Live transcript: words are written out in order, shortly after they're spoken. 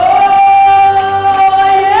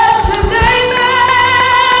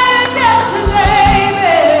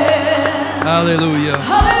Hallelujah.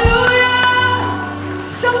 Hallelujah.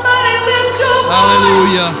 Somebody lift your voice.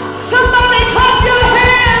 Hallelujah. Somebody clap your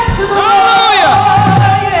hands to the Hallelujah.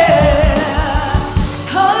 Lord.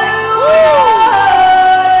 Yeah. Hallelujah.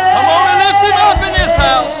 Come on and lift him up in this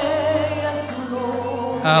house. Yes,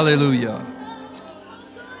 Lord. Hallelujah.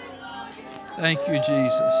 Thank you,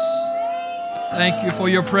 Jesus. Thank you for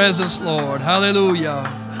your presence, Lord. Hallelujah.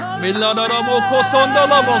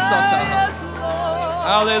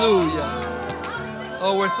 Hallelujah.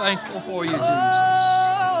 Oh, we're thankful for you, Jesus.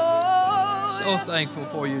 So thankful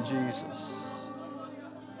for you, Jesus.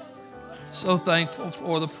 So thankful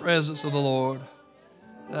for the presence of the Lord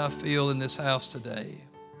that I feel in this house today.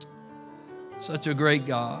 Such a great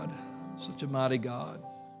God, such a mighty God.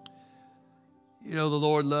 You know the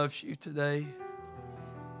Lord loves you today.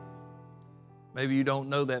 Maybe you don't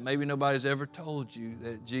know that. Maybe nobody's ever told you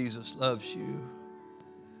that Jesus loves you.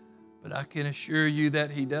 But I can assure you that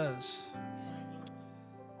He does.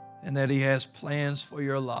 And that He has plans for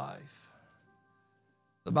your life.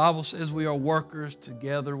 The Bible says we are workers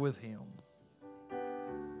together with Him.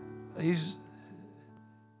 He's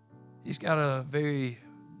got a very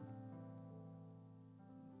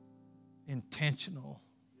intentional,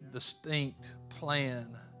 distinct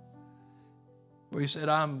plan where He said,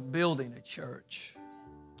 I'm building a church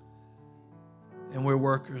and we're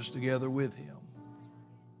workers together with Him.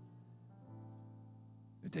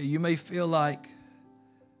 I tell you may feel like,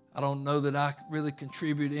 I don't know that I really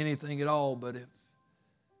contribute anything at all, but if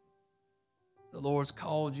the Lord's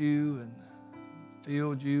called you and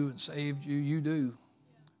filled you and saved you, you do.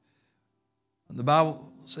 And the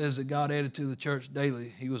Bible says that God added to the church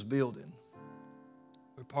daily. He was building.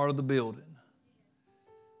 We're part of the building.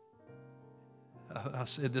 I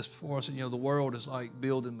said this before. I said, the world is like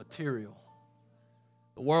building material.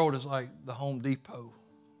 The world is like the Home Depot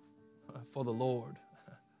for the Lord.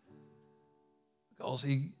 Because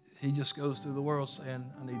He just goes through the world saying,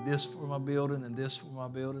 I need this for my building and this for my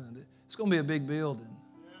building. And it's going to be a big building.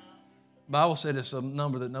 The Bible said it's a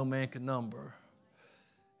number that no man can number.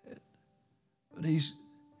 But he's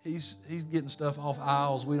getting stuff off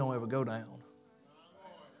aisles we don't ever go down.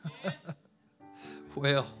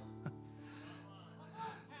 Well,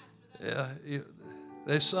 yeah,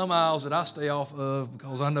 there's some aisles that I stay off of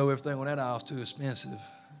because I know everything on that aisle is too expensive.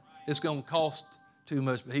 It's going to cost too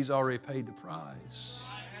much, but He's already paid the price.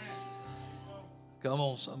 Come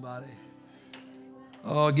on, somebody.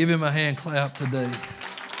 Oh, give Him a hand clap today.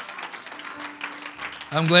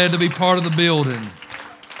 I'm glad to be part of the building.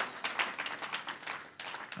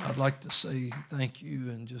 I'd like to say thank you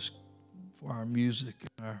and just for our music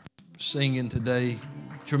and our singing today.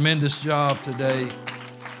 Tremendous job today.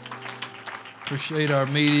 Appreciate our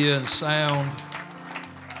media and sound.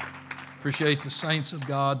 Appreciate the saints of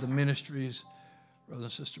God, the ministries. Brother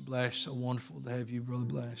and Sister Blash, so wonderful to have you, Brother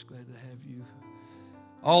Blash. Glad to have you.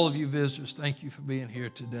 All of you visitors, thank you for being here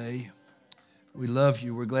today. We love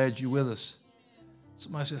you. We're glad you're with us.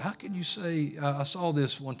 Somebody said, how can you say, I saw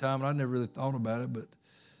this one time and I never really thought about it, but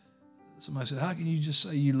somebody said, how can you just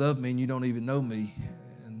say you love me and you don't even know me?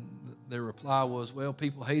 And their reply was, well,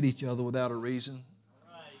 people hate each other without a reason.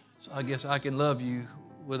 So I guess I can love you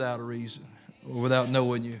without a reason or without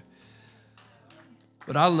knowing you.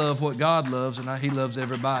 But I love what God loves, and He loves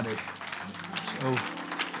everybody.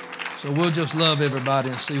 So we'll just love everybody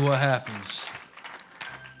and see what happens.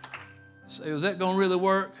 Say, is that going to really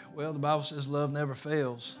work? Well, the Bible says love never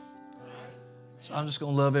fails. So I'm just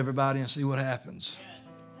going to love everybody and see what happens.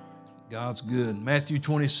 God's good. Matthew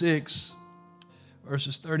 26,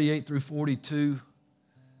 verses 38 through 42.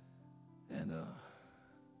 And I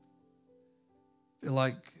feel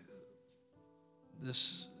like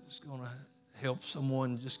this is going to help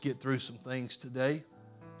someone just get through some things today.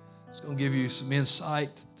 It's going to give you some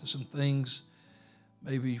insight to some things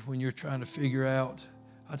maybe when you're trying to figure out.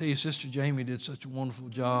 I tell you, Sister Jamie did such a wonderful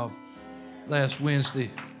job last Wednesday.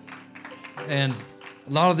 And a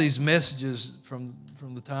lot of these messages from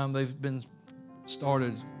the time they've been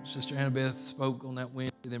started, Sister Annabeth spoke on that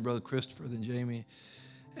Wednesday, then Brother Christopher, then Jamie.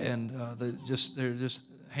 And they're just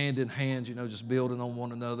hand in hand, just building on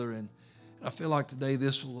one another. And I feel like today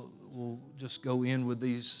this will just go in with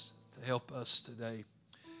these to help us today.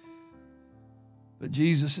 But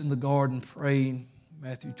Jesus in the garden praying,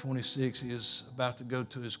 Matthew 26, He is about to go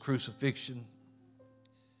to His crucifixion.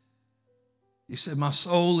 He said, my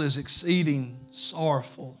soul is exceeding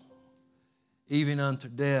sorrowful, even unto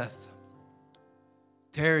death.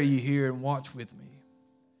 Tarry ye here and watch with me.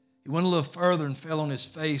 He went a little further and fell on His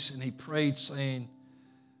face, and He prayed, saying,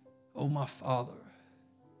 O my Father,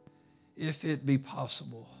 if it be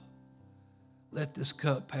possible, let this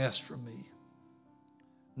cup pass from me.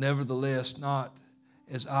 Nevertheless, not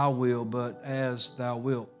as I will, but as thou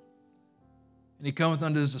wilt. And he cometh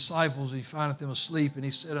unto his disciples, and he findeth them asleep, and he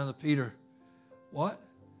said unto Peter, what?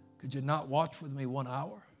 Could you not watch with me 1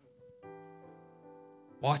 hour?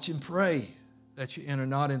 Watch and pray that you enter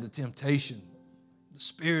not into temptation. The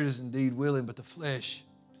spirit is indeed willing, but the flesh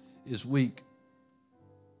is weak.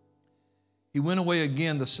 He went away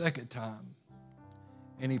again the second time,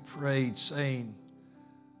 and he prayed, saying,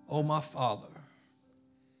 O my Father,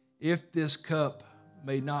 if this cup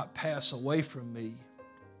may not pass away from me,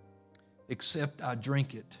 except I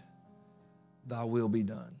drink it, thy will be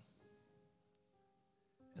done.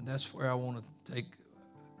 And that's where I want to take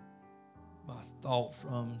my thought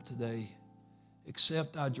from today.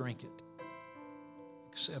 Except I drink it.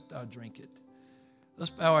 Except I drink it.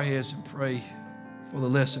 Let's bow our heads and pray for the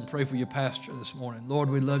lesson. Pray for your pastor this morning.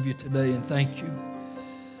 Lord, we love you today and thank you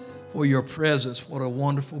for your presence. What a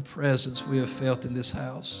wonderful presence we have felt in this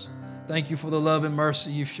house. Thank you for the love and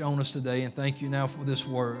mercy you've shown us today, and thank you now for this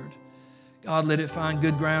word. God, let it find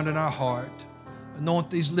good ground in our heart. Anoint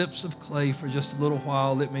these lips of clay for just a little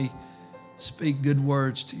while. Let me speak good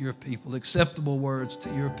words to your people, acceptable words to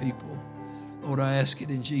your people. Lord, I ask it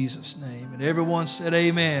in Jesus' name. And everyone said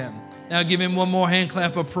amen. Now give him one more hand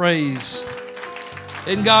clap of praise.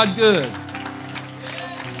 Isn't God good?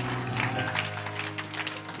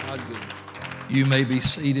 God good. You may be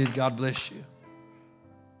seated. God bless you.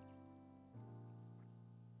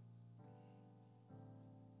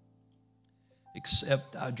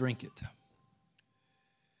 Except I drink it.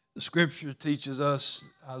 The scripture teaches us,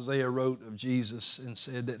 Isaiah wrote of Jesus and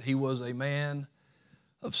said that he was a man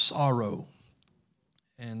of sorrow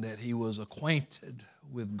and that he was acquainted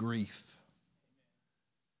with grief.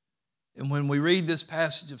 And when we read this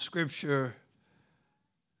passage of scripture,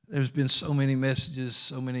 there's been so many messages,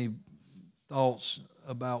 so many thoughts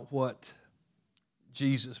about what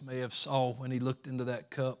Jesus may have saw when he looked into that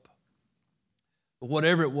cup. But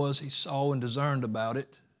whatever it was he saw and discerned about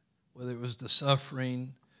it, whether it was the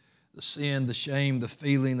suffering, the sin, the shame, the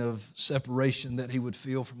feeling of separation that he would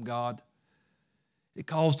feel from God, it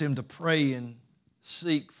caused him to pray and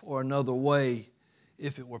seek for another way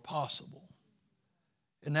if it were possible.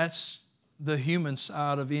 And that's the human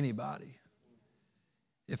side of anybody.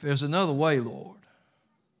 If there's another way, Lord.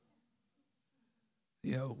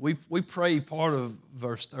 You know, we pray part of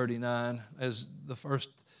verse 39 as the first,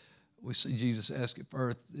 we see Jesus ask it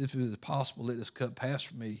first, if it is possible, let this cup pass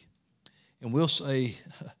from me. And we'll say,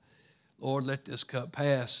 Lord, let this cup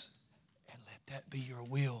pass, and let that be your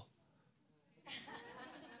will.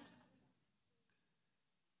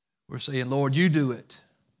 We're saying, Lord, you do it.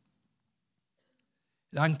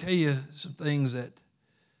 And I can tell you some things that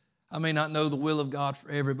I may not know the will of God for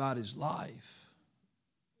everybody's life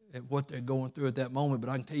and what they're going through at that moment, but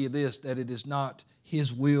I can tell you this, that it is not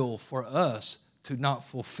his will for us to not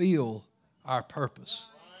fulfill our purpose.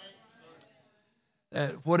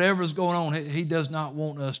 That whatever's going on, he does not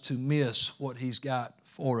want us to miss what he's got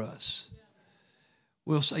for us.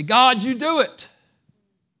 We'll say, God, you do it.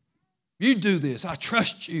 You do this. I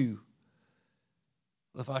trust you.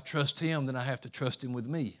 Well, if I trust him, then I have to trust him with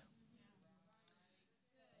me.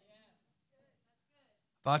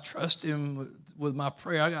 If I trust him with my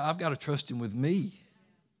prayer, I've got to trust him with me.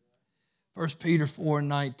 1 Peter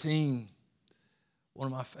 4:19, one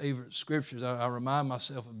of my favorite scriptures, I remind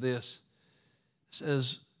myself of this. It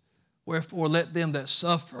says, wherefore let them that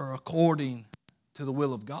suffer according to the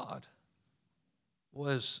will of God.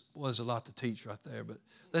 Was a lot to teach right there, but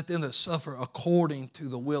let them that suffer according to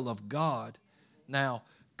the will of God now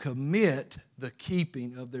commit the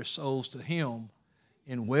keeping of their souls to him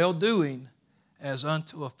in well-doing as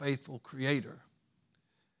unto a faithful Creator.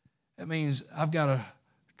 That means I've got to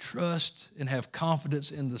trust and have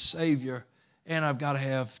confidence in the Savior, and I've got to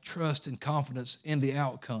have trust and confidence in the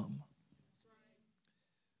outcome.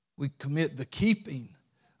 We commit the keeping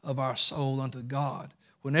of our soul unto God.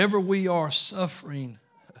 Whenever we are suffering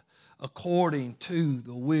according to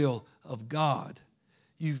the will of God,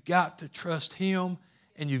 you've got to trust him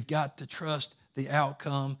and you've got to trust the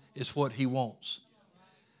outcome is what he wants.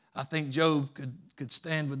 I think Job could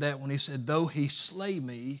stand with that when he said, though he slay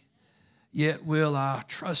me, yet will I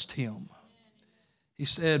trust him. He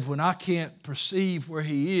said, when I can't perceive where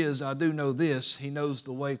he is, I do know this. He knows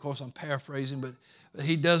the way. Of course, I'm paraphrasing, but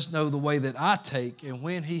he does know the way that I take. And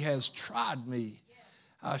when he has tried me,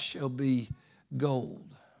 I shall be gold.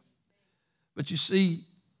 But you see,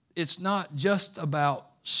 it's not just about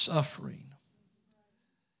suffering.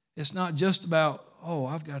 It's not just about, oh,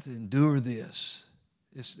 I've got to endure this.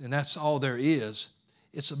 And that's all there is.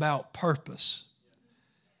 It's about purpose.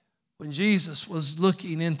 When Jesus was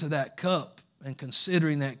looking into that cup, and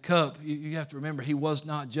considering that cup, you have to remember he was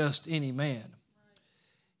not just any man.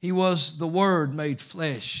 He was the Word made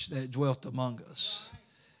flesh that dwelt among us.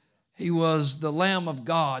 He was the Lamb of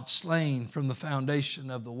God slain from the foundation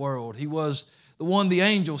of the world. He was the one the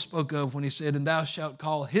angel spoke of when he said, "And thou shalt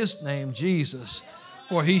call his name Jesus,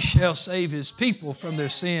 for he shall save his people from their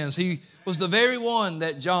sins." He was the very one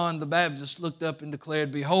that John the Baptist looked up and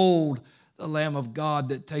declared, "Behold, the Lamb of God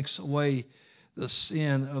that takes away the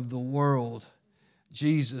sin of the world."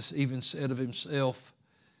 Jesus even said of himself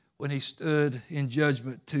when he stood in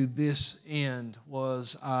judgment, "To this end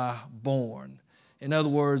was I born." In other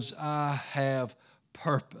words, I have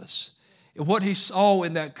purpose. And what he saw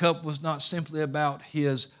in that cup was not simply about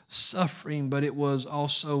his suffering, but it was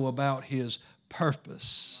also about his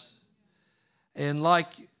purpose. And like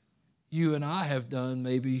you and I have done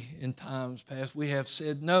maybe in times past, we have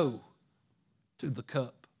said no to the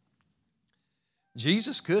cup.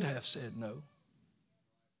 Jesus could have said no.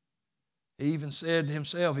 He even said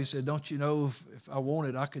himself, he said, "Don't you know if I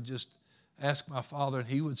wanted, I could just ask my Father and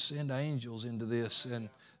he would send angels into this and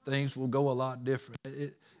things will go a lot different.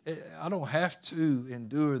 I don't have to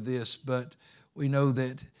endure this," but we know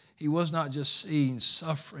that he was not just seeing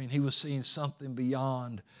suffering. He was seeing something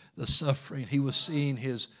beyond the suffering. He was seeing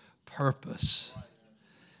his purpose.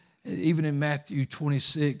 Even in Matthew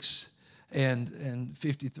 26 and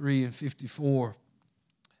 53 and 54,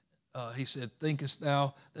 he said, "Thinkest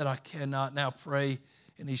thou that I cannot now pray,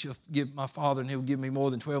 and he shall give my Father, and he will give me more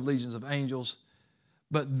than 12 legions of angels?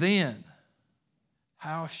 But then,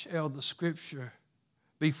 how shall the scripture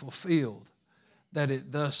be fulfilled that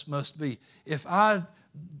it thus must be?" If I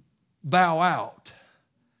bow out,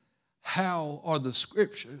 how are the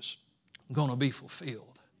scriptures going to be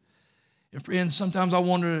fulfilled? And friends, sometimes I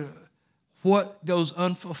wonder what goes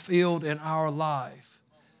unfulfilled in our life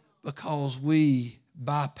because we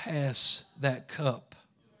bypass that cup.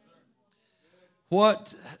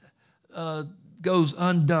 What goes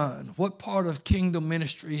undone? What part of kingdom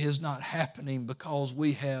ministry is not happening because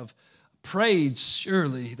we have prayed,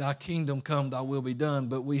 "Surely thy kingdom come, thy will be done,"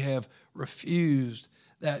 but we have refused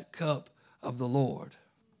that cup of the Lord?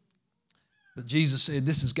 But Jesus said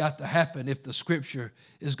this has got to happen if the scripture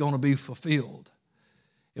is going to be fulfilled.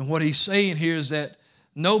 And what he's saying here is that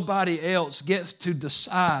nobody else gets to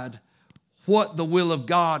decide what the will of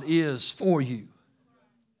God is for you.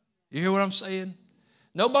 You hear what I'm saying?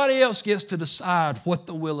 Nobody else gets to decide what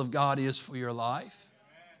the will of God is for your life.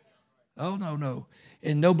 Oh, no.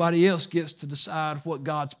 And nobody else gets to decide what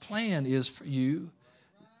God's plan is for you.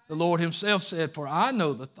 The Lord himself said, "For I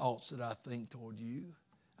know the thoughts that I think toward you.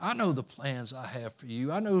 I know the plans I have for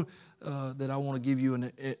you. I know that I want to give you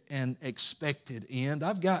an expected end.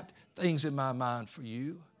 I've got things in my mind for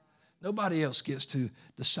you." Nobody else gets to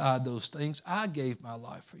decide those things. I gave my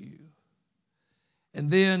life for you. And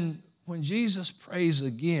then when Jesus prays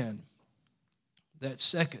again, that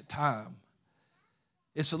second time,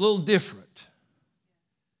 it's a little different.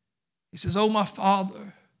 He says, "Oh, my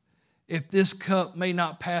Father, if this cup may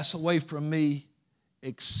not pass away from me,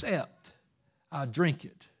 except I drink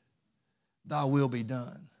it, thy will be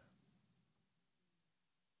done."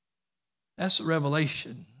 That's a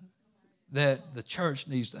revelation that the church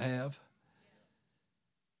needs to have.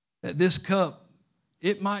 That this cup,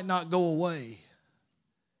 it might not go away.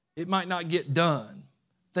 It might not get done.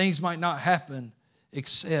 Things might not happen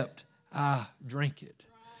except I drink it.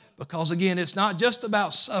 Because again, it's not just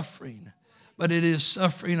about suffering, but it is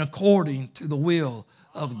suffering according to the will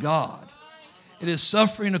of God. It is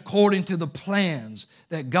suffering according to the plans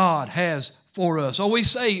that God has for us. Oh, we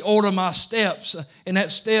say, "Order my steps," and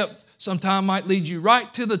that step sometime might lead you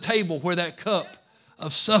right to the table where that cup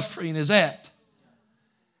of suffering is at.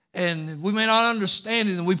 And we may not understand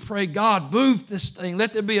it, and we pray, "God, move this thing.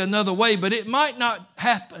 Let there be another way." But it might not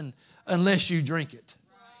happen unless you drink it.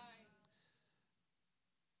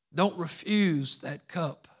 Don't refuse that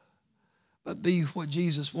cup, but be what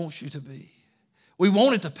Jesus wants you to be. We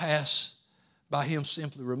want it to pass by him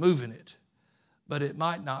simply removing it, but it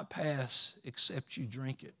might not pass except you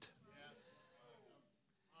drink it.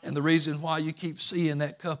 And the reason why you keep seeing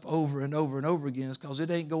that cup over and over and over again is because it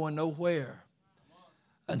ain't going nowhere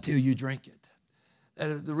until you drink it.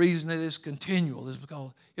 And the reason that it's continual is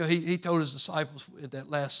because he told his disciples at that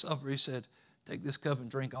Last Supper, he said, "Take this cup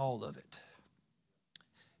and drink all of it."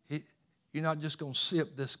 You're not just going to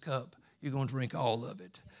sip this cup, you're going to drink all of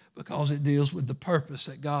it because it deals with the purpose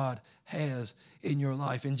that God has in your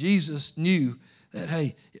life. And Jesus knew that,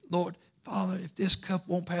 hey, Lord, Father, if this cup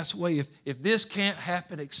won't pass away, if this can't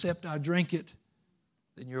happen except I drink it,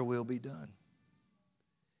 then your will be done.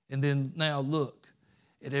 And then now look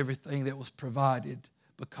at everything that was provided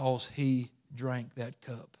because he drank that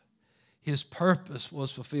cup. His purpose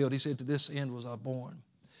was fulfilled. He said, to this end was I born.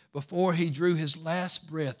 Before he drew his last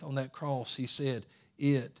breath on that cross, he said,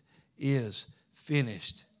 it is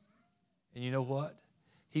finished. And you know what?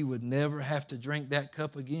 He would never have to drink that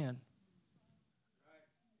cup again.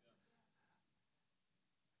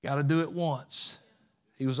 Got to do it once.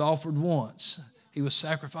 He was offered once. He was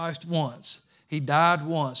sacrificed once. He died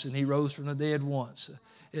once, and he rose from the dead once.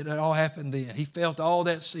 It all happened then. He felt all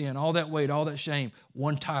that sin, all that weight, all that shame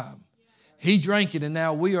one time. He drank it, and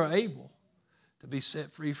now we are able to be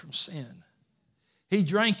set free from sin. He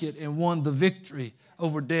drank it and won the victory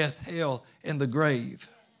over death, hell, and the grave.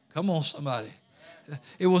 Come on, somebody.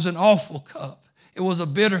 It was an awful cup. It was a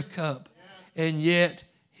bitter cup, and yet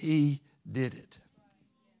he did it.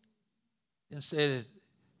 Instead,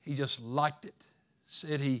 he just liked it,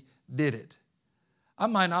 said he did it. I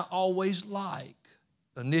might not always like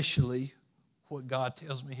initially what God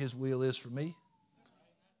tells me his will is for me.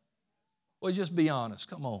 Well, just be honest.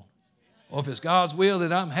 Come on. Well, if it's God's will,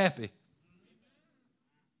 then I'm happy.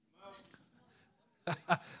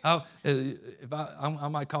 I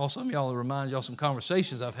might call some of y'all to remind y'all some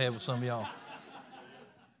conversations I've had with some of y'all.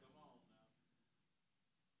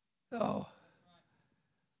 Oh,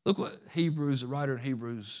 look what Hebrews, the writer in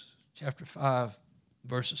Hebrews chapter 5,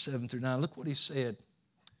 verses 7 through 9, look what he said.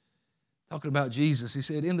 Talking about Jesus, he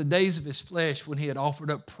said, in the days of his flesh, when he had offered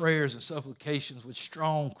up prayers and supplications with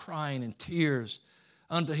strong crying and tears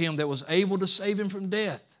unto him that was able to save him from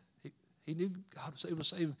death. He knew God was able to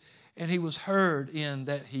save him. And he was heard in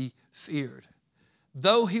that he feared.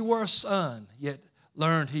 Though he were a son, yet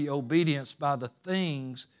learned he obedience by the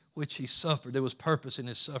things which he suffered. There was purpose in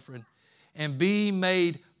his suffering. And being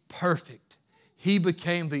made perfect, he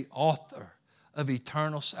became the author of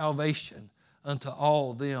eternal salvation unto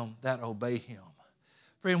all them that obey him.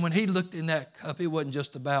 Friend, when he looked in that cup, it wasn't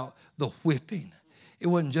just about the whipping. It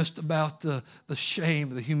wasn't just about the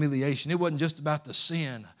shame, the humiliation. It wasn't just about the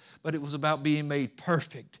sin, but it was about being made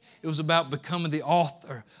perfect. It was about becoming the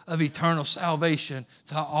author of eternal salvation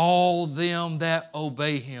to all them that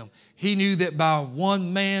obey him. He knew that by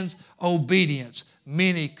one man's obedience,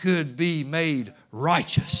 many could be made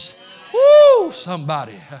righteous. Woo,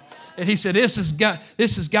 somebody. And he said, this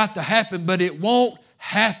has got to happen, but it won't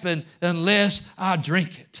happen unless I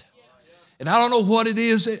drink it. And I don't know what it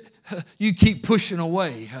is that you keep pushing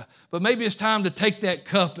away. But maybe it's time to take that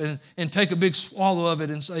cup and take a big swallow of it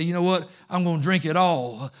and say, you know what, I'm going to drink it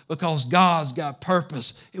all because God's got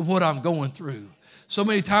purpose in what I'm going through. So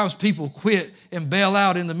many times people quit and bail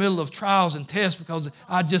out in the middle of trials and tests because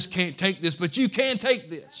I just can't take this. But you can take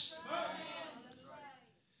this.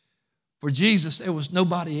 For Jesus, there was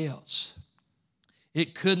nobody else.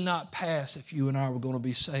 It could not pass if you and I were going to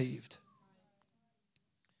be saved.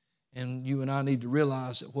 And you and I need to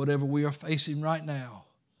realize that whatever we are facing right now,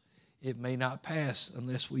 it may not pass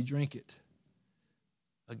unless we drink it.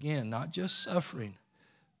 Again, not just suffering,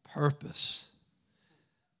 purpose.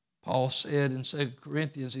 Paul said in 2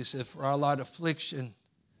 Corinthians, he said, for our light affliction,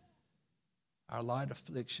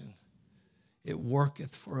 it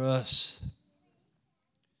worketh for us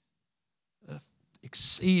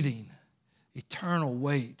exceeding eternal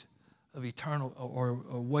weight of eternal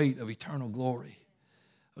or weight of eternal glory.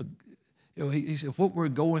 He said, what we're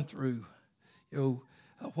going through,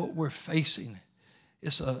 what we're facing,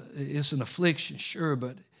 it's an affliction, sure,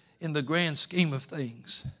 but in the grand scheme of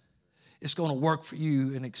things, it's going to work for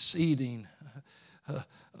you in exceeding,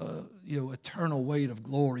 eternal weight of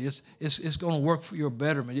glory. It's going to work for your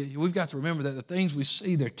betterment. We've got to remember that the things we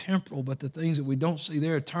see, they're temporal, but the things that we don't see,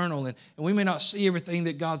 they're eternal. And we may not see everything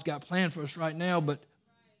that God's got planned for us right now, but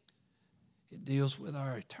it deals with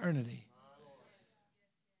our eternity.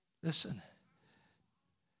 Listen,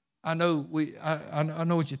 I know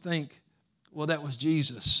what you think. Well, that was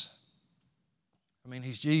Jesus. I mean,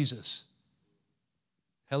 he's Jesus.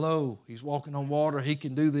 Hello, he's walking on water. He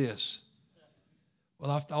can do this.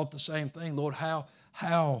 Well, I've thought the same thing. Lord,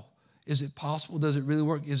 how is it possible? Does it really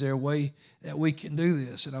work? Is there a way that we can do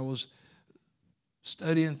this? And I was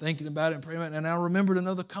studying, thinking about it, and praying about it, and I remembered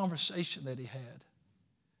another conversation that he had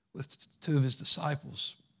with two of his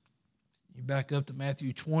disciples. You back up to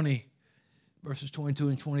Matthew 20, verses 22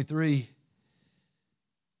 and 23.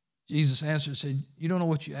 Jesus answered and said, you don't know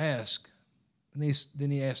what you ask. And then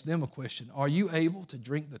he asked them a question. Are you able to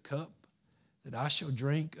drink the cup that I shall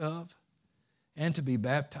drink of, and to be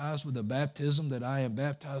baptized with the baptism that I am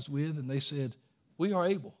baptized with? And they said, we are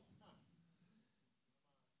able.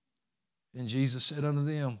 And Jesus said unto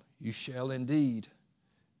them, you shall indeed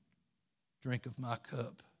drink of my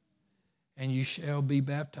cup, and you shall be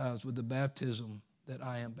baptized with the baptism that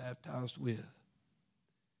I am baptized with.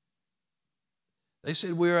 They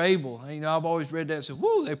said we're able. And, I've always read that and said,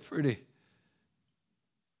 whoa, they're pretty.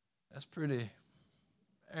 That's pretty.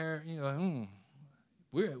 They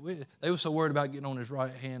were so worried about getting on his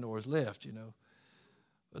right hand or his left,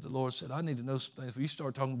 But the Lord said, I need to know some things. When you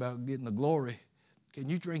start talking about getting the glory, can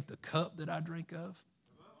you drink the cup that I drink of?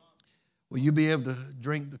 Will you be able to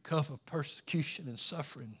drink the cup of persecution and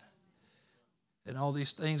suffering and all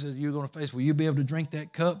these things that you're going to face? Will you be able to drink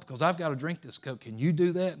that cup? Because I've got to drink this cup. Can you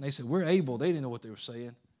do that? And they said, we're able. They didn't know what they were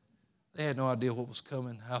saying. They had no idea what was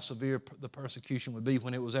coming, how severe the persecution would be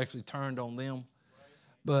when it was actually turned on them.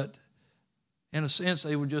 But in a sense,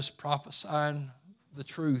 they were just prophesying the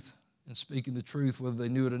truth and speaking the truth, whether they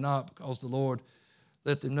knew it or not, because the Lord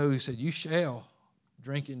let them know. He said, you shall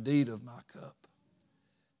drink indeed of my cup,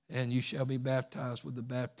 and you shall be baptized with the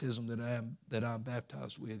baptism that I'm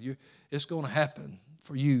baptized with. It's going to happen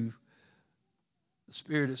for you. The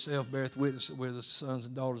Spirit itself beareth witness that we're the sons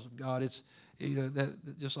and daughters of God. It's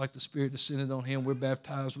that just like the Spirit descended on him, we're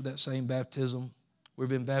baptized with that same baptism. We've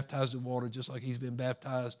been baptized in water just like he's been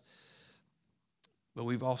baptized. But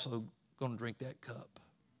we've also going to drink that cup.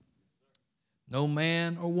 No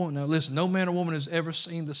man or woman. Now listen, no man or woman has ever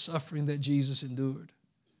seen the suffering that Jesus endured.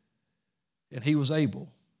 And he was able.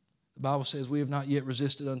 The Bible says we have not yet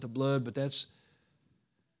resisted unto blood, but that's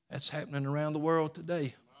happening around the world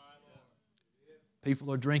today.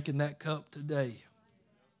 People are drinking that cup today.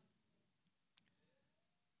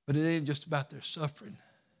 But it ain't just about their suffering.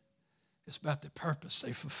 It's about the purpose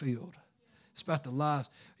they fulfilled. It's about the lives.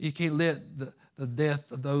 You can't let the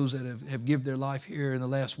death of those that have given their life here in the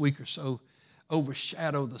last week or so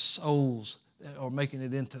overshadow the souls that are making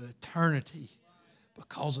it into eternity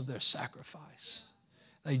because of their sacrifice.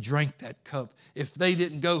 They drank that cup. If they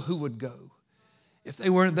didn't go, who would go? If they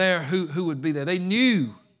weren't there, who would be there? They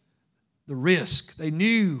knew the risk. They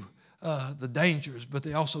knew the dangers, but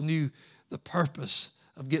they also knew the purpose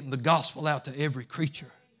of getting the gospel out to every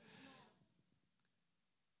creature.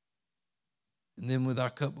 And then with our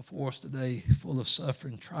cup before us today, full of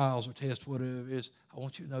suffering, trials, or tests, whatever it is, I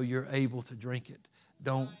want you to know you're able to drink it.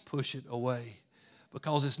 Don't push it away.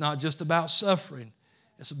 Because it's not just about suffering,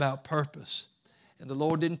 it's about purpose. And the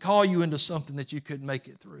Lord didn't call you into something that you couldn't make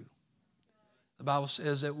it through. The Bible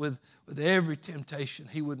says that with every temptation,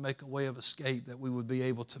 he would make a way of escape that we would be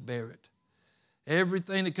able to bear it.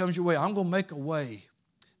 Everything that comes your way, I'm going to make a way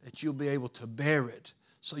that you'll be able to bear it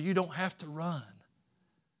so you don't have to run.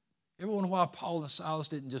 Every once in a while, Paul and Silas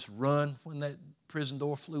didn't just run when that prison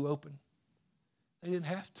door flew open. They didn't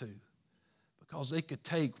have to because they could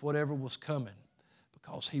take whatever was coming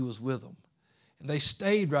because he was with them. And they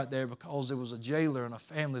stayed right there because there was a jailer and a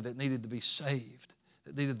family that needed to be saved,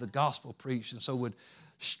 that needed the gospel preached. And so with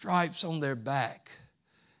stripes on their back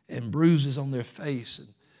and bruises on their face, and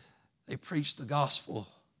they preached the gospel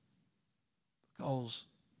because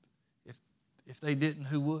if they didn't,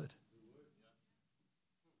 who would?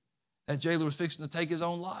 That jailer was fixing to take his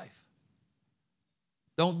own life.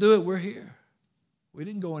 Don't do it, we're here. We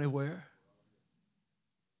didn't go anywhere.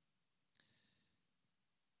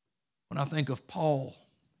 When I think of Paul,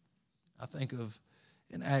 I think of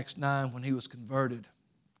in Acts 9 when he was converted.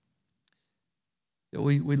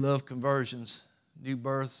 We love conversions, new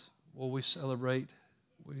births, we celebrate,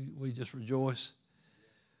 we just rejoice.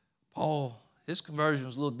 Paul, his conversion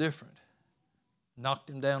was a little different. Knocked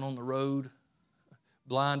him down on the road,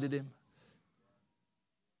 blinded him.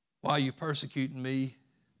 Why are you persecuting me?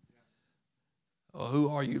 Oh, who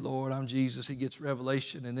are you, Lord? I'm Jesus. He gets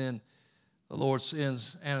revelation, and then the Lord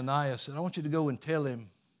sends Ananias, and I want you to go and tell him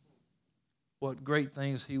what great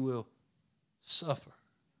things he will suffer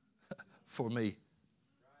for me.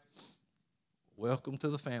 Welcome to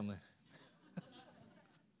the family.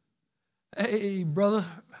 Hey, brother.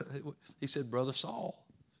 He said, Brother Saul.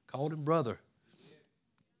 Called him brother.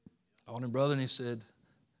 Called him brother, and he said,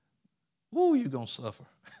 woo, you're going to suffer.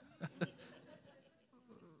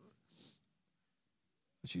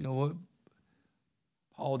 But you know what?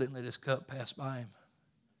 Paul didn't let his cup pass by him.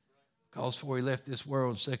 Because before he left this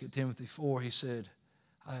world, in 2 Timothy 4, he said,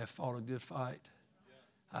 I have fought a good fight.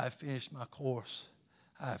 I have finished my course.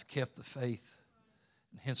 I have kept the faith.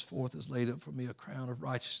 And henceforth is laid up for me a crown of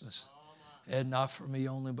righteousness. And not for me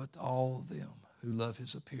only, but to all of them who love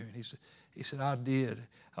his appearing. He said, I did.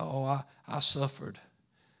 I suffered.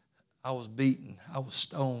 I was beaten. I was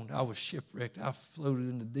stoned. I was shipwrecked. I floated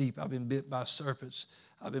in the deep. I've been bit by serpents.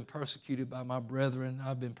 I've been persecuted by my brethren.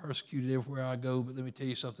 I've been persecuted everywhere I go. But let me tell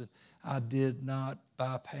you something. I did not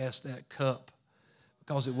bypass that cup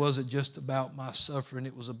because it wasn't just about my suffering.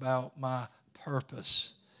 It was about my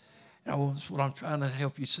purpose. And that's what I'm trying to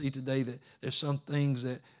help you see today, that there's some things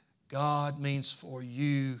that God means for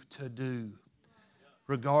you to do.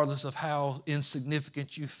 regardless of how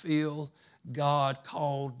insignificant you feel, God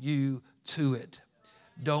called you to it.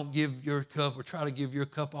 Don't give your cup or try to give your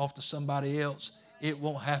cup off to somebody else. It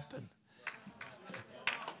won't happen.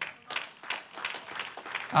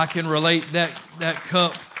 I can relate that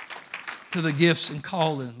cup to the gifts and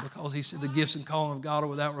calling, because he said the gifts and calling of God are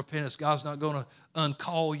without repentance. God's not going to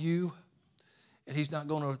uncall you, and he's not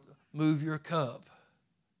going to move your cup.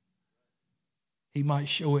 He might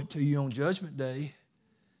show it to you on Judgment Day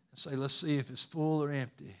and say, let's see if it's full or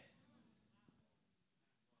empty.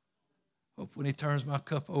 Hope when he turns my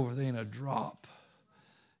cup over, there ain't a drop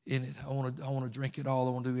in it. I want to drink it all.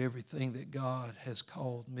 I want to do everything that God has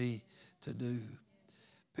called me to do.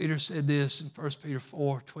 Peter said this in 1 Peter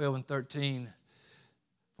 4, 12 and 13.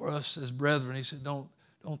 For us as brethren, he said, don't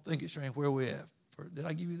think it's strange. Where are we at? Did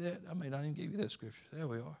I give you that? I may not even give you that scripture. There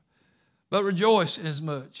we are. But rejoice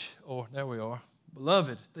inasmuch, or there we are.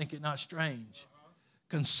 Beloved, think it not strange,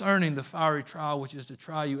 concerning the fiery trial which is to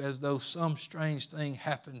try you as though some strange thing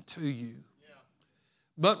happened to you.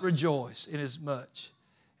 But rejoice inasmuch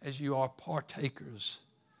as you are partakers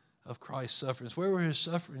of Christ's sufferings. Where were his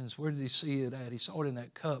sufferings? Where did he see it at? He saw it in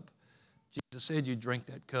that cup. Jesus said you drink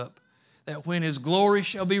that cup, that when his glory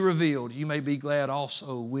shall be revealed, you may be glad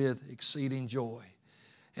also with exceeding joy.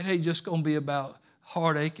 It ain't just going to be about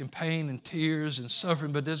heartache and pain and tears and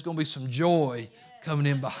suffering, but there's going to be some joy coming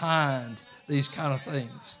in behind these kind of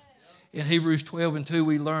things. In Hebrews 12 and 2,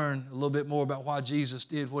 we learn a little bit more about why Jesus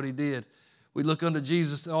did what he did. We look unto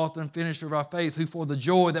Jesus, the author and finisher of our faith, who for the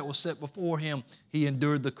joy that was set before him, he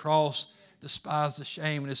endured the cross, despised the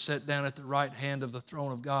shame, and is set down at the right hand of the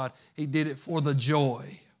throne of God. He did it for the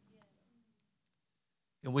joy.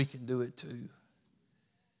 And we can do it too.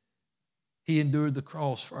 He endured the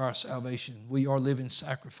cross for our salvation. We are living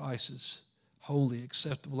sacrifices, holy,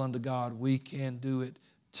 acceptable unto God. We can do it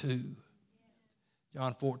too.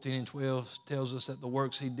 John 14 and 12 tells us that the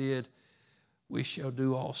works he did, we shall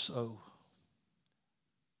do also.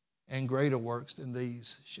 And greater works than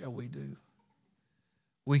these shall we do.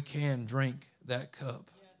 We can drink that cup.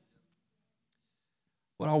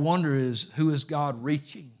 What I wonder is, who is God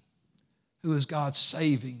reaching? Who is God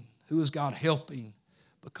saving? Who is God helping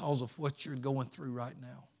because of what you're going through right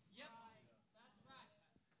now?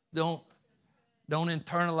 Don't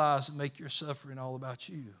internalize and make your suffering all about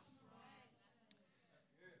you.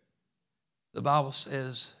 The Bible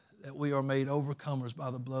says that we are made overcomers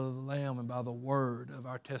by the blood of the Lamb and by the word of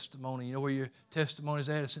our testimony. You know where your testimony is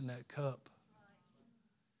at? It's in that cup.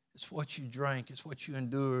 It's what you drank. It's what you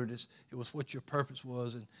endured. It was what your purpose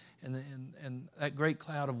was. And that great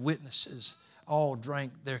cloud of witnesses all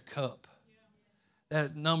drank their cup.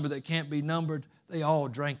 That number that can't be numbered, they all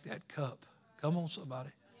drank that cup. Come on, somebody.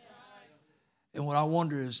 And what I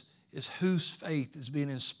wonder is whose faith is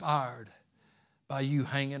being inspired by you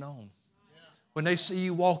hanging on? When they see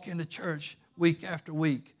you walk into church week after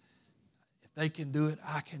week, if they can do it,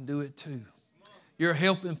 I can do it too. You're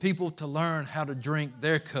helping people to learn how to drink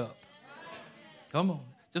their cup. Come on.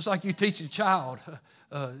 Just like you teach a child,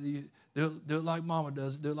 you do it like mama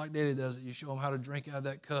does it, do it like daddy does it. You show them how to drink out of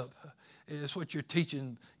that cup. It's what you're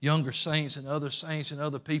teaching younger saints and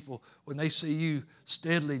other people. When they see you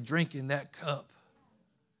steadily drinking that cup,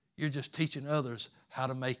 you're just teaching others how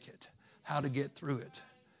to make it, how to get through it.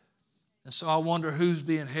 And so I wonder who's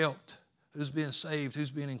being helped, who's being saved,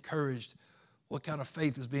 who's being encouraged, what kind of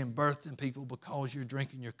faith is being birthed in people because you're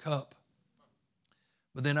drinking your cup.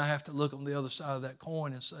 But then I have to look on the other side of that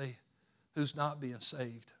coin and say, who's not being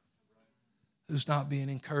saved? Who's not being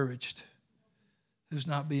encouraged? Who's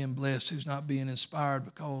not being blessed? Who's not being inspired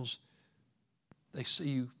because they see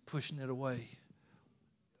you pushing it away,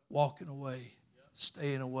 walking away,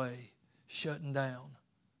 staying away, shutting down,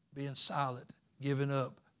 being silent, giving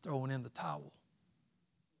up, throwing in the towel.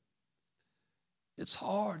 It's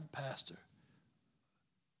hard, Pastor.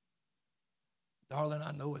 Darling,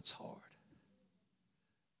 I know it's hard.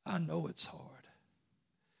 I know it's hard.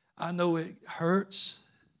 I know it hurts.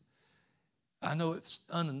 I know it's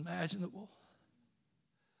unimaginable.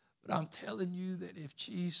 But I'm telling you that if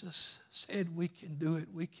Jesus said we can do it,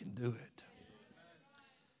 we can do it.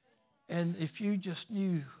 And if you just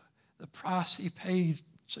knew the price he paid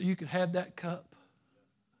so you could have that cup,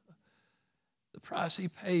 the price he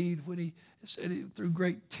paid when he said it through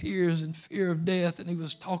great tears and fear of death, and he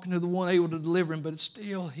was talking to the one able to deliver him, but it's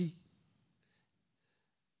still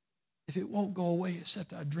if it won't go away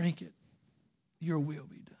except I drink it, your will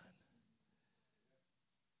be done.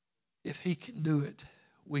 If he can do it,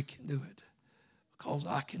 we can do it, because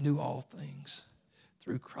I can do all things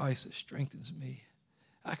through Christ that strengthens me.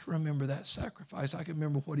 I can remember that sacrifice. I can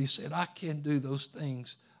remember what he said. I can do those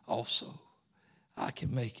things also. I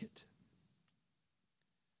can make it.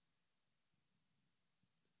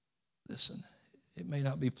 Listen, it may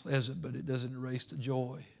not be pleasant, but it doesn't erase the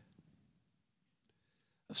joy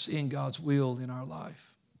of seeing God's will in our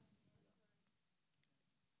life.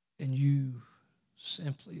 And you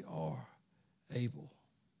simply are able.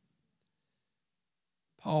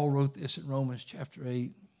 Paul wrote this in Romans chapter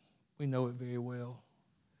 8. We know it very well.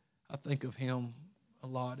 I think of him a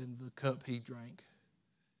lot in the cup he drank.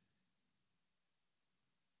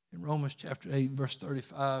 In Romans chapter 8, verse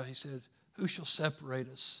 35, he said, who shall separate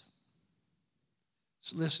us?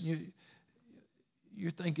 So listen,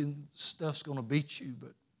 you're thinking stuff's going to beat you,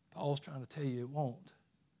 but Paul's trying to tell you it won't.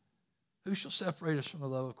 Who shall separate us from the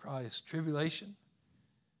love of Christ? Tribulation?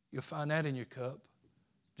 You'll find that in your cup.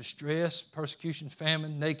 Distress, persecution,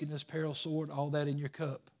 famine, nakedness, peril, sword, all that in your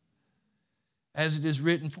cup. As it is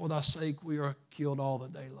written, for thy sake we are killed all the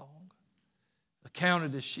day long,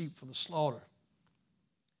 accounted as sheep for the slaughter.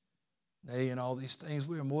 Nay, in all these things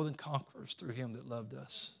we are more than conquerors through him that loved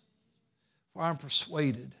us. For I am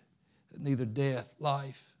persuaded that neither death,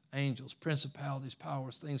 life, angels, principalities,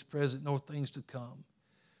 powers, things present, nor things to come,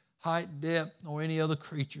 height, depth, nor any other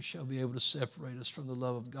creature shall be able to separate us from the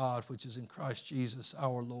love of God, which is in Christ Jesus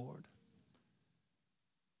our Lord.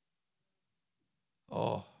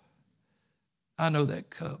 Oh, I know that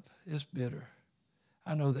cup is bitter.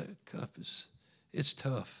 I know that cup it's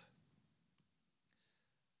tough.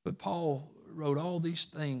 But Paul wrote all these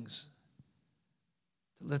things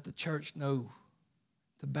to let the church know,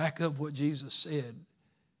 to back up what Jesus said,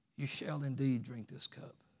 you shall indeed drink this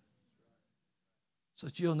cup. So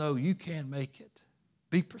that you'll know you can make it.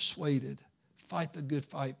 Be persuaded. Fight the good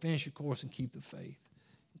fight. Finish your course and keep the faith.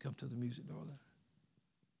 You come to the music, darling.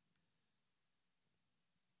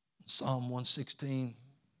 Psalm 116,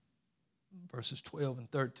 verses 12 and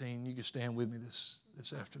 13. You can stand with me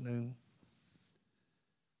this afternoon.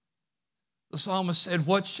 The psalmist said,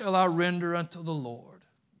 what shall I render unto the Lord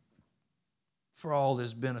for all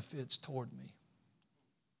his benefits toward me?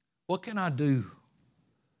 What can I do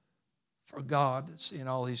for God that's in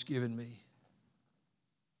all he's given me?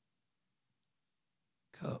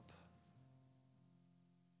 Cup.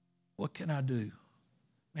 What can I do?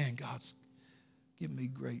 Man, God's given me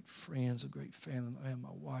great friends, a great family, man, my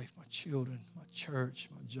wife, my children, my church,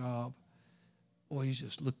 my job. Boy, he's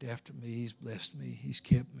just looked after me. He's blessed me. He's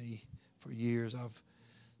kept me for years. I've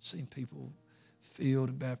seen people filled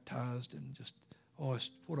and baptized and just,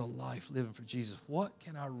 what a life living for Jesus. What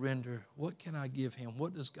can I render? What can I give him?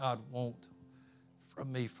 What does God want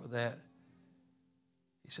from me for that?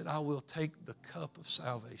 He said, I will take the cup of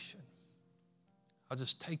salvation. I'll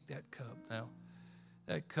just take that cup. Now,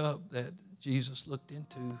 that cup that Jesus looked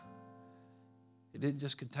into, it didn't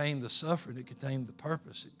just contain the suffering, it contained the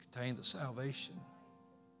purpose, it contained the salvation.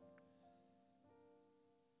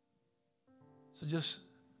 So just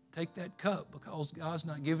take that cup, because God's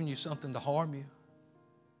not giving you something to harm you.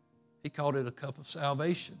 He called it a cup of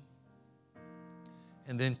salvation.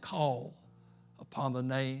 And then call upon the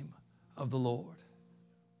name of the Lord.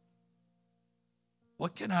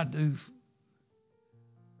 What can I do?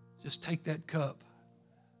 Just take that cup.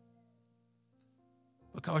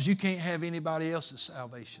 Because you can't have anybody else's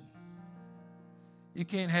salvation. You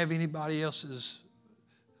can't have anybody else's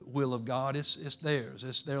will of God. It's theirs.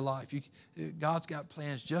 It's their life. God's got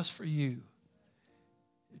plans just for you.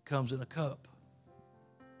 It comes in a cup.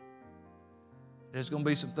 There's going to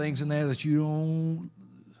be some things in there that you don't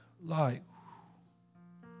like.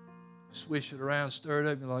 Swish it around, stir it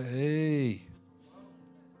up, and you're like, hey.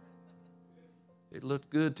 It looked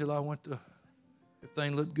good till I went to,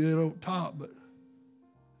 everything looked good on top, but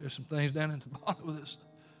there's some things down at the bottom of this.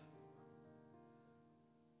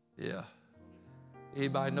 Yeah.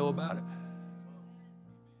 Anybody know about it?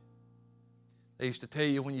 They used to tell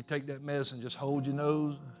you when you take that medicine, just hold your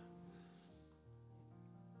nose.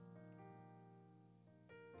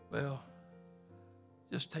 Well,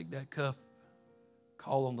 just take that cup,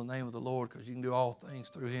 call on the name of the Lord, because you can do all things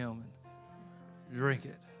through him, and drink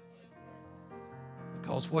it.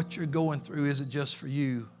 Because what you're going through isn't just for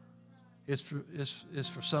you. It's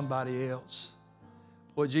for somebody else.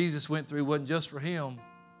 What Jesus went through wasn't just for him.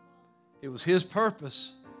 It was his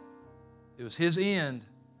purpose. It was his end.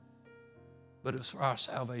 But it was for our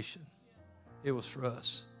salvation. It was for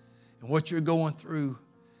us. And what you're going through,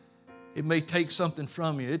 it may take something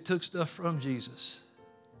from you. It took stuff from Jesus.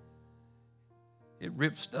 It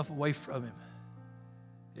ripped stuff away from him.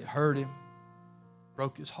 It hurt him,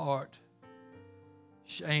 broke his heart,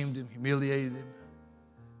 shamed him, humiliated him,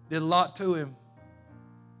 did a lot to him,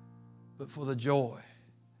 but for the joy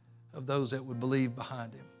of those that would believe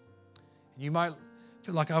behind him. And you might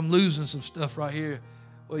feel like I'm losing some stuff right here.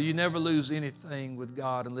 Well, you never lose anything with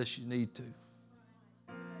God unless you need to.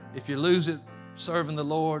 If you lose it serving the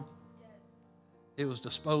Lord, it was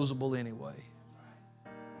disposable anyway.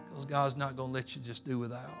 Because God's not going to let you just do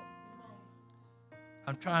without.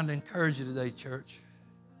 I'm trying to encourage you today, church.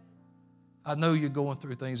 I know you're going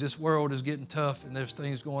through things. This world is getting tough and there's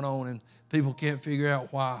things going on and people can't figure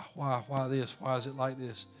out why this, why is it like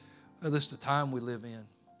this? Well, this is the time we live in.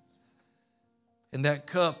 And that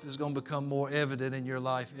cup is going to become more evident in your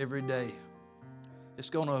life every day. It's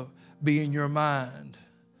going to be in your mind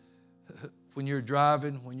when you're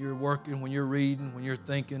driving, when you're working, when you're reading, when you're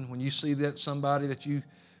thinking, when you see that somebody that you've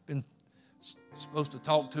been supposed to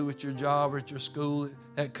talk to at your job or at your school,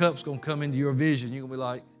 that cup's going to come into your vision. You're going to be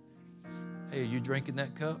like, hey, are you drinking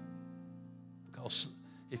that cup? Because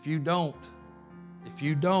if you don't, if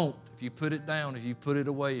you put it down, if you put it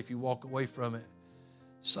away, if you walk away from it,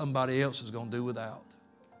 somebody else is going to do without.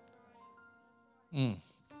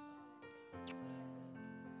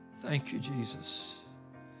 Thank you, Jesus.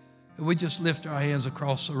 If we just lift our hands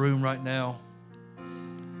across the room right now,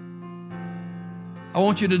 I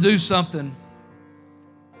want you to do something.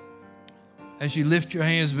 As you lift your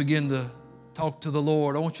hands, begin to talk to the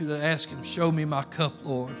Lord. I want you to ask Him, show me my cup,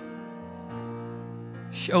 Lord.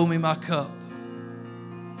 Show me my cup.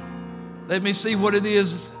 Let me see what it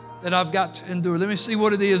is that I've got to endure. Let me see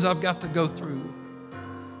what it is I've got to go through.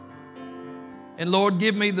 And Lord,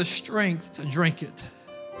 give me the strength to drink it.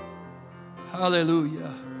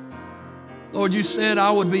 Hallelujah. Lord, you said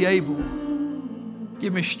I would be able.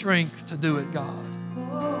 Give me strength to do it, God.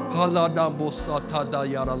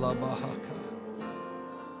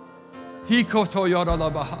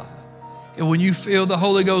 And when you feel the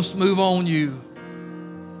Holy Ghost move on you,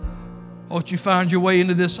 won't you find your way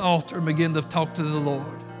into this altar and begin to talk to the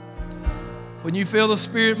Lord? When you feel the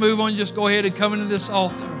Spirit move on, just go ahead and come into this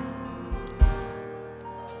altar.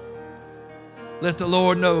 Let the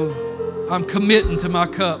Lord know I'm committing to my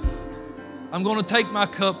cup. I'm going to take my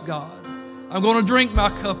cup, God. I'm going to drink my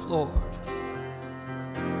cup, Lord.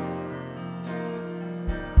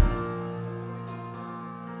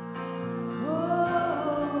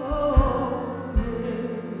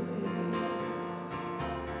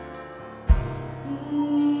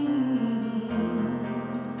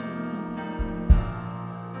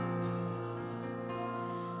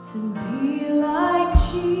 To be like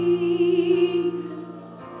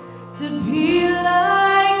Jesus, to be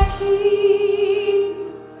like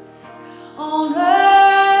Jesus on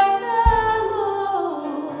earth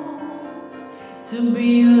alone, to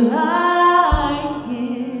be like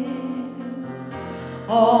Him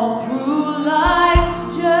all through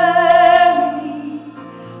life's journey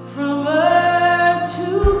from earth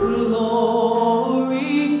to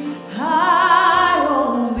glory. I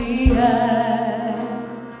only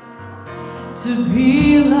ask to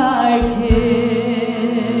be like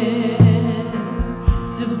Him,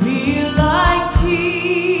 to be like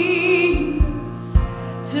Jesus,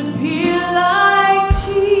 to be like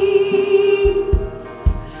Jesus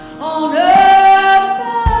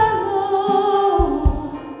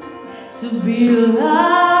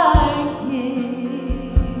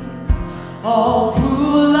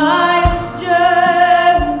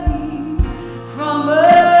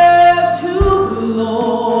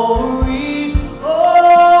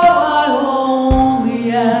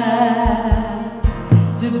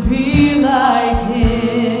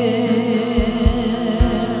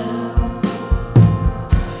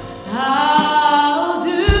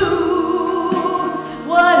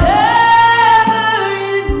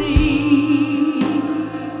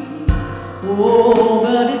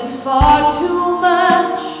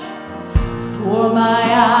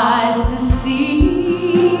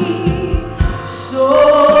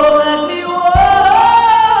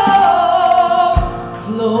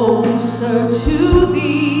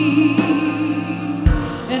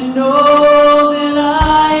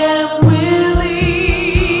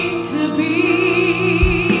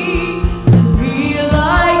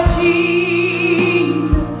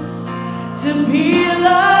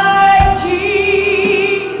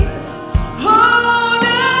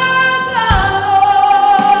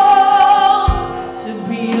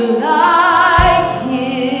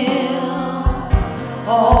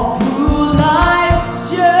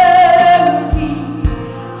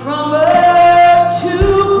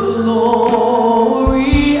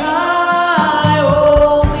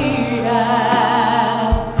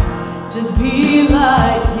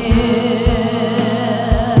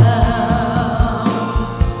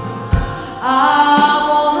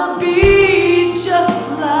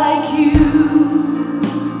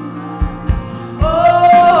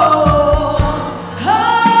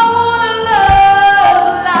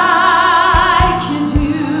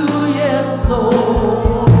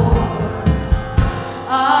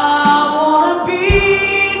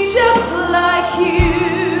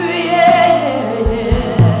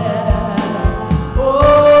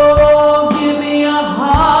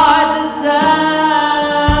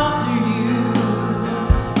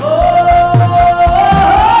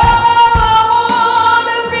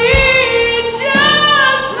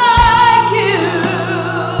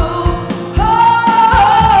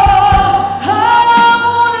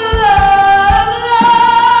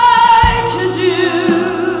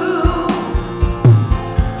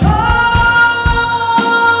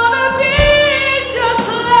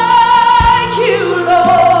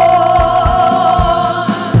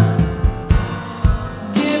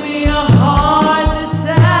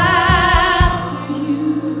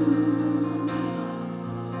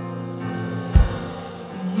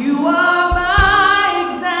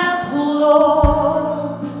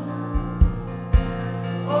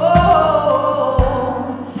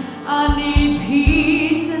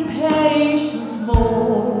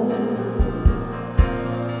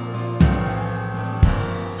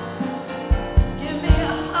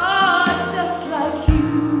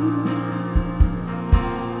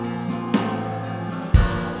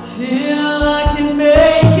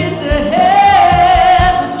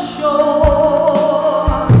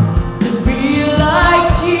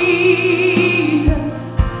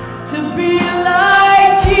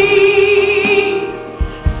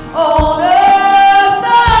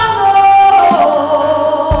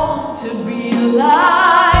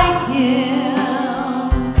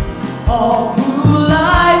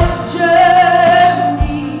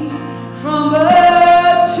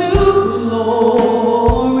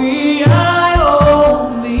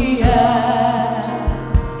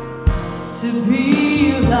to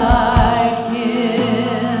be like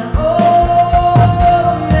Him. Oh,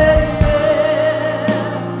 yeah, yeah.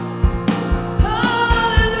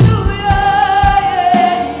 Hallelujah,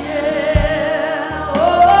 yeah, yeah. Oh,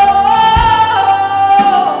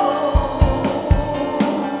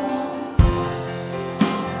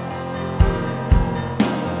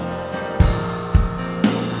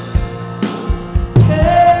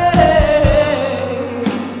 hey.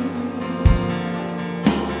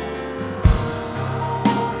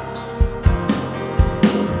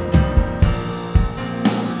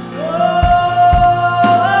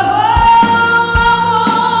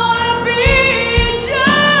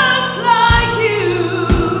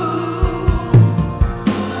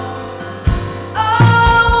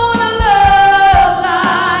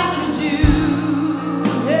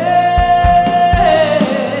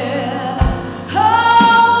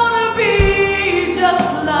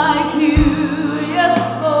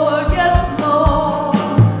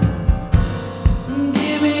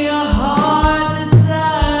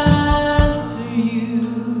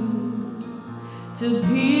 To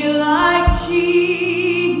be like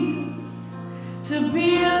Jesus, to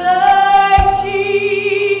be like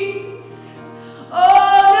Jesus,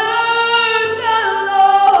 on earth and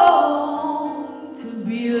long, to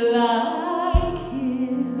be like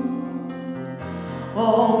Him,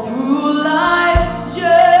 all through life's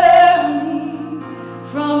journey,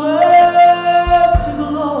 from earth to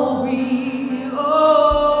glory.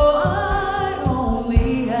 Oh, I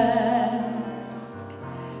only ask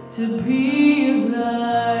to be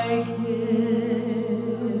like Him.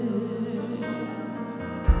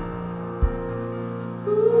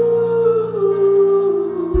 Ooh.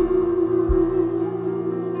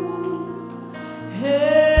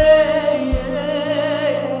 Hey, yeah,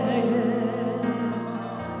 yeah.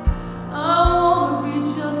 I wanna be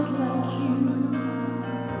just like You.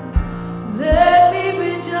 Let me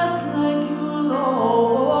be just like You, Lord.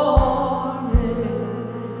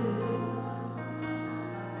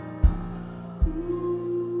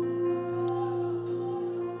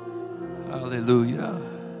 Hallelujah.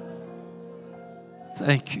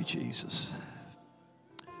 Thank you, Jesus.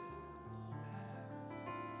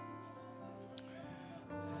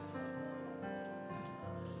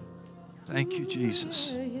 Thank you,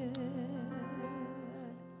 Jesus.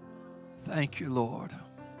 Thank you, Lord.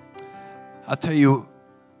 I'll tell you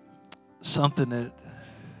something that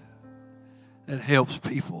helps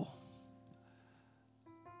people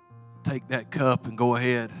take that cup and go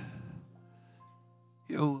ahead.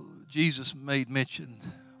 You know, Jesus made mention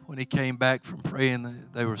when He came back from praying,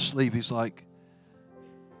 they were asleep. He's like,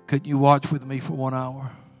 couldn't you watch with me for 1 hour?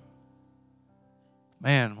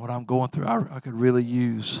 Man, what I'm going through, I could really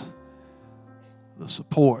use the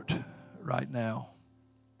support right now.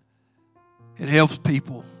 It helps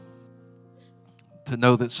people to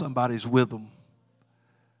know that somebody's with them.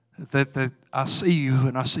 That I see you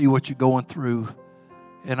and I see what you're going through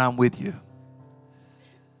and I'm with you.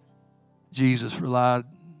 Jesus relied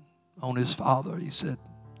on His Father. He said,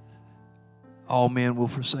 all men will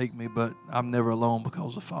forsake me, but I'm never alone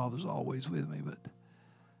because the Father's always with me.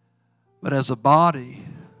 But as a body,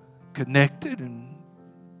 connected and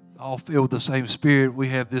all filled with the same Spirit, we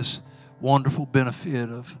have this wonderful benefit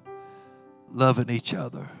of loving each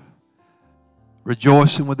other,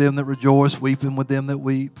 rejoicing with them that rejoice, weeping with them that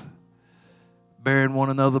weep, bearing one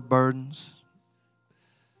another's burdens.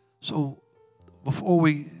 So before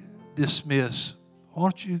we dismiss, why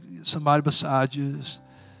don't you get somebody beside you,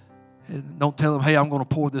 and don't tell them, hey, I'm going to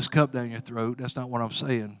pour this cup down your throat. That's not what I'm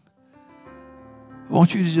saying. I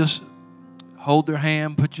want you to just hold their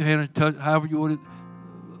hand, put your hand in touch, however you want it,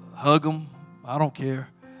 hug them. I don't care.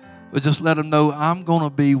 But just let them know, I'm going to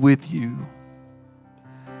be with you.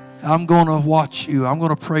 I'm going to watch you. I'm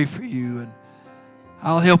going to pray for you. And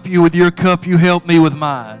I'll help you with your cup. You help me with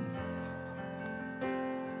mine.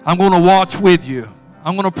 I'm going to watch with you.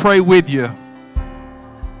 I'm going to pray with you.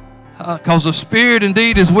 Because the spirit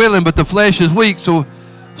indeed is willing, but the flesh is weak. So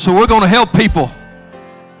we're going to help people.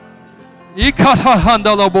 I'm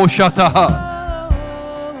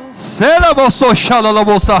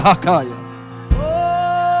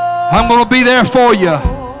going to be there for you.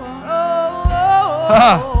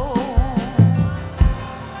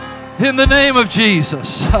 In the name of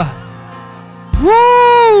Jesus.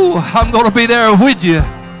 Woo! I'm going to be there with you.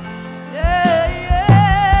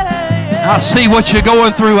 I see what you're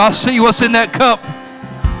going through. I see what's in that cup.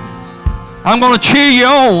 I'm going to cheer you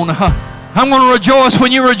on. I'm going to rejoice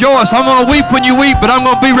when you rejoice. I'm going to weep when you weep, but I'm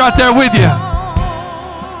going to be right there with you.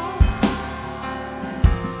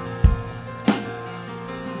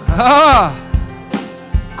 Ah.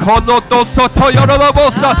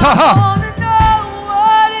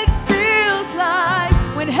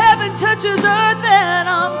 touches earth and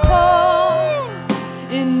I'm caught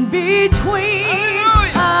in between.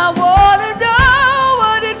 I want to know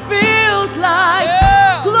what it feels like.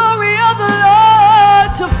 Glory of the Lord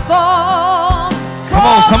to fall. Come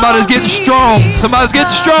on, somebody's getting strong. Somebody's getting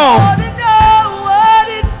strong. I want to know what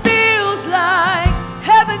it feels like.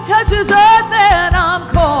 Heaven touches earth and I'm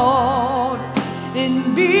caught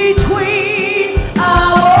in between.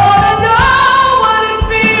 I want to know what it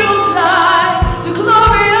feels like. The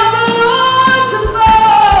glory of the Lord to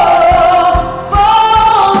fall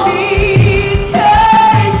for me.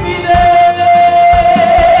 Take me there.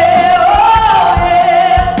 Oh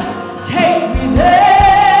yes, take me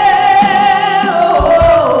there.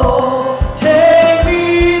 Oh, take me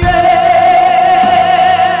there.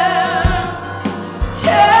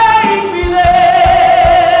 Take me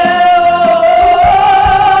there.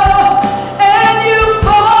 Oh, and you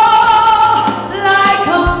fall like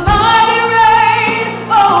a mighty rain,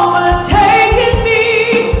 overtaking me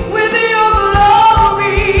with your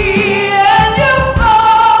glory. And you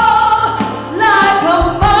fall like a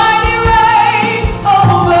mighty rain,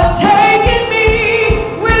 overtaking me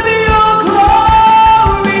with your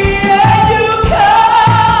glory. And you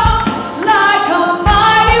come like a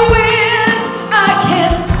mighty wind. I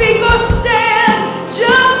can't speak or stand,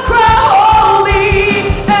 just cry holy.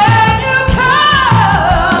 And you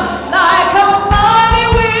come like a mighty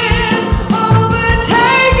wind,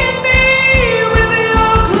 overtaking me with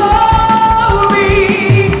your glory.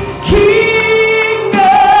 King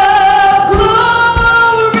of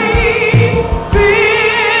glory,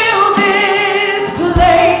 fill this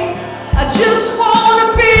place. I just want to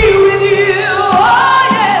be with you. Oh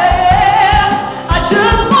yeah, I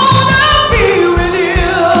just want to be with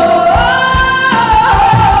you.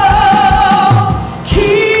 Oh,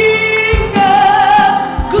 King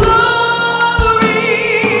of glory,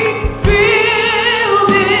 fill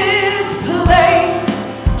this place.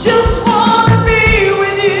 Just want to be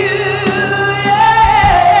with you.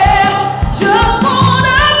 Yeah, just want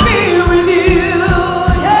to be with you.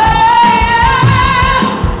 Yeah,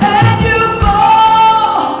 and you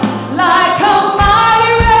fall like a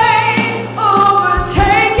mighty rain,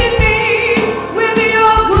 overtaking me with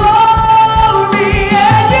your glory.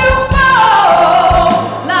 And you fall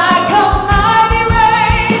like a mighty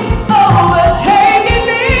rain, overtaking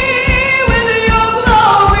me with your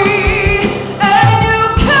glory. And you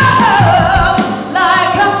come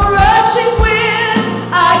like a rushing wind.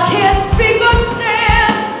 I can't speak or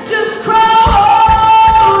stand, just cry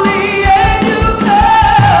holy. And you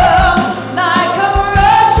come like a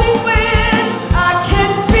rushing wind. I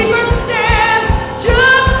can't speak or stand,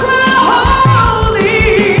 just cry holy.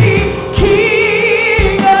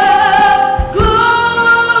 King of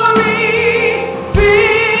glory,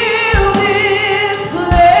 fill this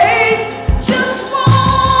place. Just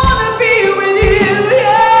wanna be with you,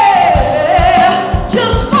 yeah.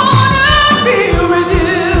 Just wanna be with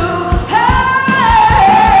you.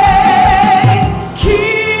 Hey,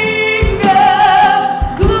 King of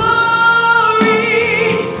glory,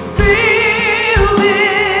 fill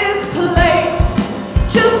this place.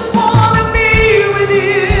 Just wanna be with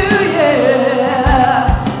you, yeah.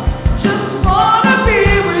 Just wanna be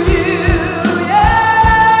with you,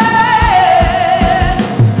 yeah.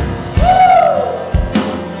 Woo!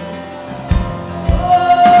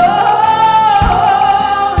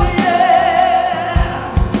 Oh, yeah.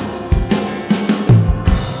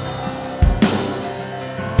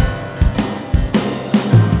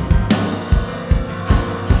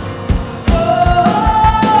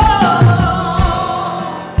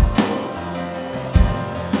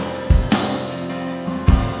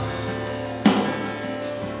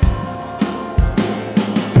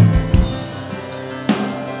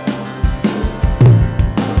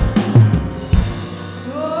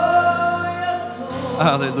 Oh, yes, Lord.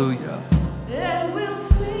 Hallelujah. And we'll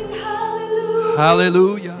sing hallelujah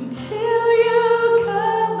Hallelujah. until you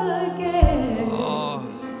come again. Oh,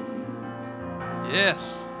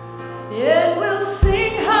 yes. And we'll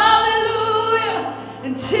sing hallelujah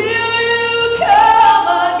until you come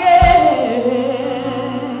again.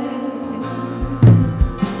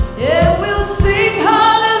 And we'll sing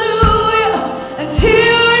hallelujah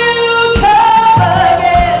until you come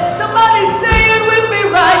again. Somebody say it with me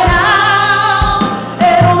right now.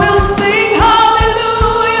 And we'll sing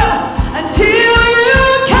hallelujah until you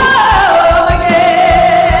come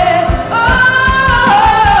again. Oh,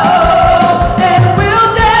 and we'll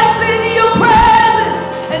dance in your presence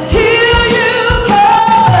until you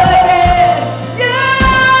come again.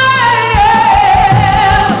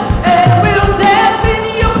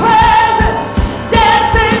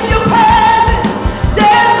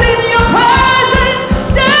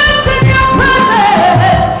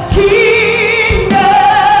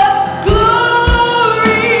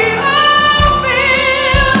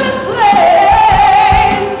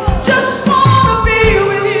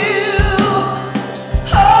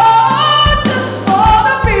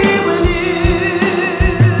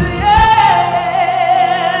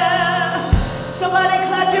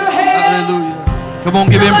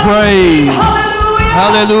 praise.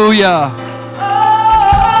 Hallelujah.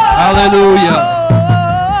 Hallelujah.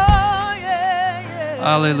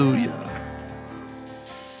 Hallelujah.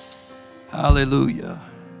 Hallelujah.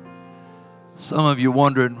 Some of you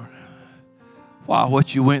wondering why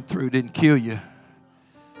what you went through didn't kill you.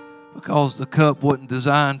 Because the cup wasn't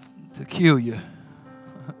designed to kill you.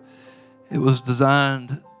 It was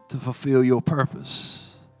designed to fulfill your purpose.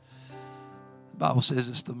 The Bible says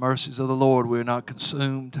it's the mercies of the Lord we're not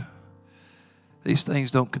consumed. These things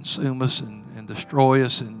don't consume us and destroy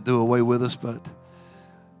us and do away with us, but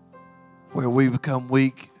where we become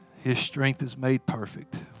weak, His strength is made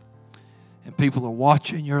perfect. And people are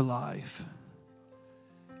watching your life.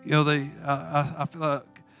 You know, I feel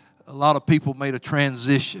like a lot of people made a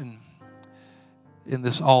transition in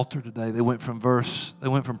this altar today. They went from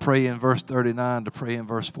praying verse 39 to praying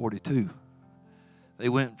verse 42. They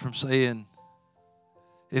went from saying,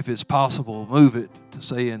 if it's possible, move it, to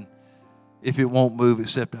saying, if it won't move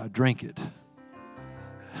except I drink it.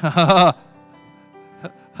 That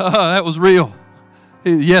was real.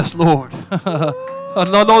 Yes, Lord.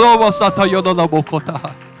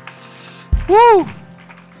 Woo!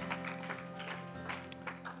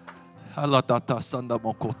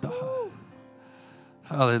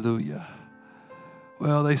 Hallelujah.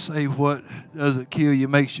 Well, they say what doesn't kill you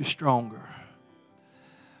makes you stronger.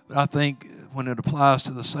 But I think when it applies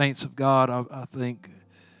to the saints of God, I think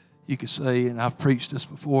you could say, and I've preached this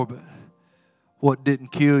before, but what didn't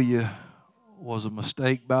kill you was a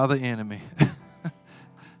mistake by the enemy.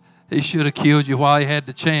 He should have killed you while he had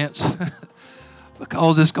the chance.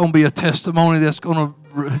 Because it's going to be a testimony it's going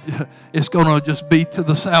to just be to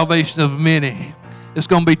the salvation of many. It's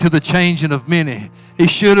going to be to the changing of many. He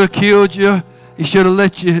should have killed you. He should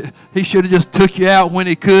have just took you out when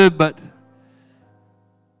he could, but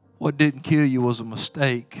what didn't kill you was a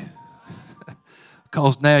mistake.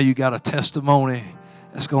 Because now you got a testimony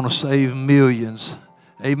that's going to save millions.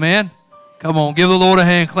 Amen? Come on, give the Lord a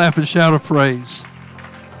hand clap and shout of praise.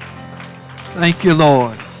 Thank you,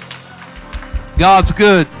 Lord. God's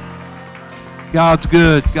good. God's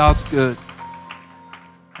good. God's good.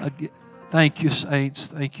 Thank you, saints.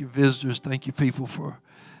 Thank you, visitors. Thank you, people, for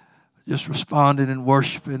just responding and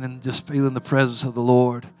worshiping and just feeling the presence of the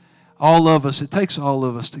Lord. All of us, it takes all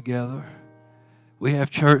of us together. We have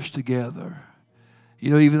church together. You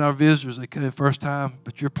know, even our visitors, they come in first time,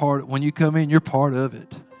 but when you come in, you're part of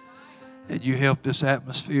it. And you help this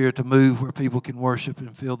atmosphere to move where people can worship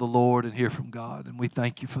and feel the Lord and hear from God. And we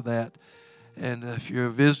thank you for that. And if you're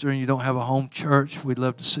a visitor and you don't have a home church, we'd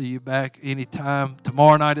love to see you back anytime.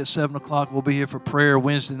 Tomorrow night at 7 o'clock, we'll be here for prayer.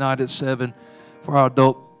 Wednesday night at 7 for our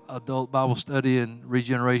adult Bible study and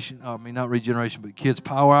not regeneration, but kids'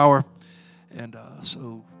 power hour. And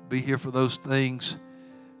so be here for those things.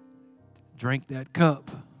 Drink that cup.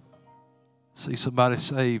 See somebody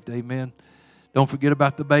saved. Amen. Don't forget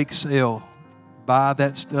about the bake sale. Buy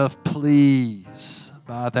that stuff, please.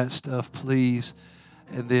 Buy that stuff, please.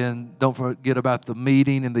 And then don't forget about the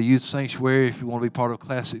meeting in the youth sanctuary. If you want to be part of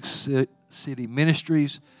Classic City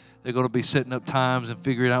Ministries, they're going to be setting up times and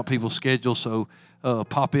figuring out people's schedules. So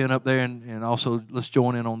pop in up there and also let's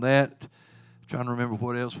join in on that. I'm trying to remember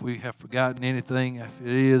what else we have forgotten. Anything?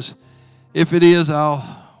 If it is,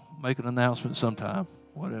 I'll make an announcement sometime.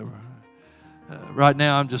 Whatever. Right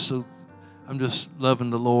now, I'm just loving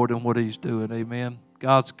the Lord and what He's doing. Amen.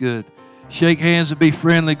 God's good. Shake hands and be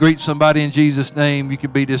friendly. Greet somebody in Jesus' name. You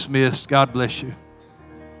can be dismissed. God bless you.